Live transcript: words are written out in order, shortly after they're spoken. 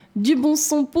Du bon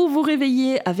son pour vous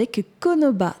réveiller avec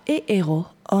Konoba et Hero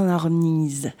on our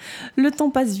knees. Le temps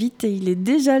passe vite et il est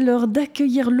déjà l'heure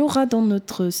d'accueillir Laura dans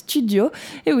notre studio.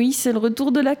 Et oui, c'est le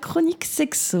retour de la chronique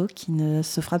sexo qui ne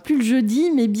se fera plus le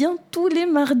jeudi mais bien tous les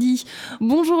mardis.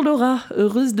 Bonjour Laura,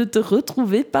 heureuse de te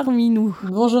retrouver parmi nous.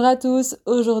 Bonjour à tous,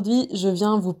 aujourd'hui je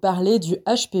viens vous parler du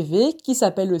HPV qui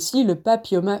s'appelle aussi le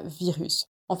papillomavirus.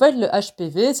 En fait, le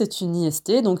HPV, c'est une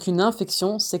IST, donc une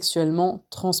infection sexuellement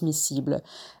transmissible.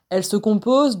 Elle se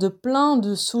compose de plein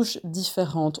de souches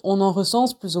différentes. On en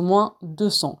recense plus ou moins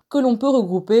 200, que l'on peut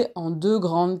regrouper en deux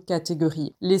grandes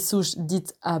catégories. Les souches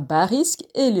dites à bas risque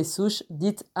et les souches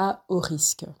dites à haut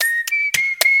risque.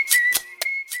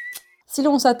 Si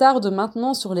l'on s'attarde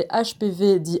maintenant sur les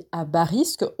HPV dits à bas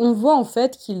risque, on voit en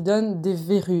fait qu'ils donnent des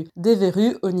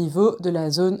verrues au niveau de la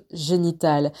zone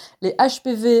génitale. Les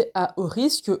HPV à haut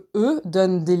risque, eux,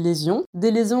 donnent des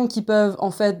lésions qui peuvent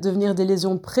en fait devenir des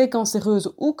lésions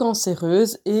précancéreuses ou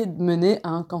cancéreuses et mener à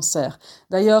un cancer.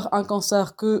 D'ailleurs, un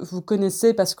cancer que vous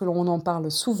connaissez parce que l'on en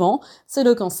parle souvent, c'est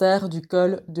le cancer du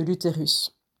col de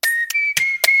l'utérus.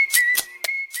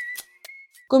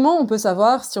 Comment on peut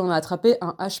savoir si on a attrapé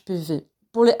un HPV ?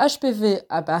 Pour les HPV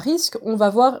à bas risque, on va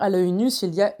voir à l'œil nu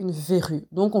s'il y a une verrue,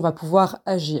 donc on va pouvoir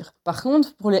agir. Par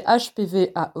contre, pour les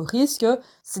HPV à haut risque,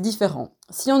 c'est différent.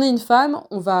 Si on est une femme,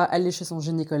 on va aller chez son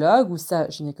gynécologue ou sa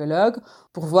gynécologue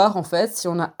pour voir en fait si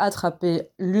on a attrapé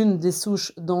l'une des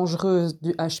souches dangereuses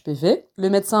du HPV. Le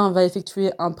médecin va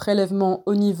effectuer un prélèvement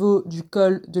au niveau du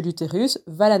col de l'utérus,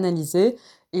 va l'analyser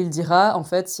et il dira en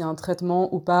fait s'il y a un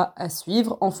traitement ou pas à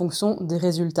suivre en fonction des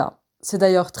résultats. C'est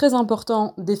d'ailleurs très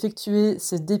important d'effectuer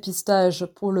ces dépistages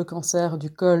pour le cancer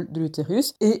du col de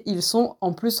l'utérus et ils sont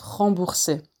en plus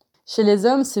remboursés. Chez les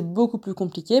hommes, c'est beaucoup plus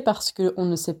compliqué parce qu'on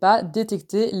ne sait pas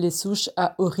détecter les souches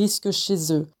à haut risque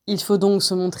chez eux. Il faut donc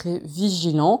se montrer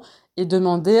vigilant et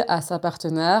demander à sa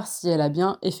partenaire si elle a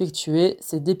bien effectué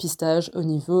ces dépistages au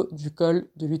niveau du col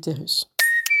de l'utérus.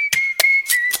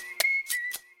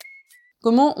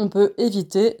 Comment on peut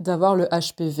éviter d'avoir le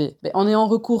HPV ? En ayant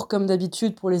recours, comme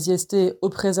d'habitude pour les IST, au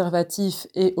préservatif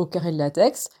et au carré de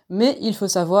latex, mais il faut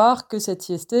savoir que cette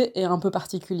IST est un peu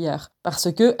particulière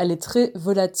parce qu'elle est très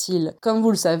volatile. Comme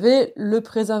vous le savez, le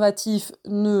préservatif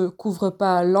ne couvre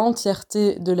pas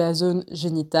l'entièreté de la zone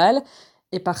génitale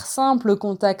et par simple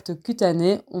contact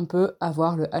cutané, on peut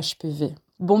avoir le HPV.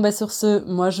 Sur ce,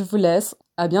 moi je vous laisse.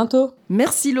 À bientôt.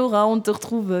 Merci Laura, on te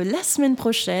retrouve la semaine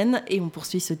prochaine et on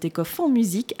poursuit ce take-off en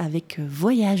musique avec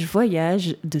Voyage,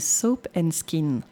 Voyage de Soap and Skin.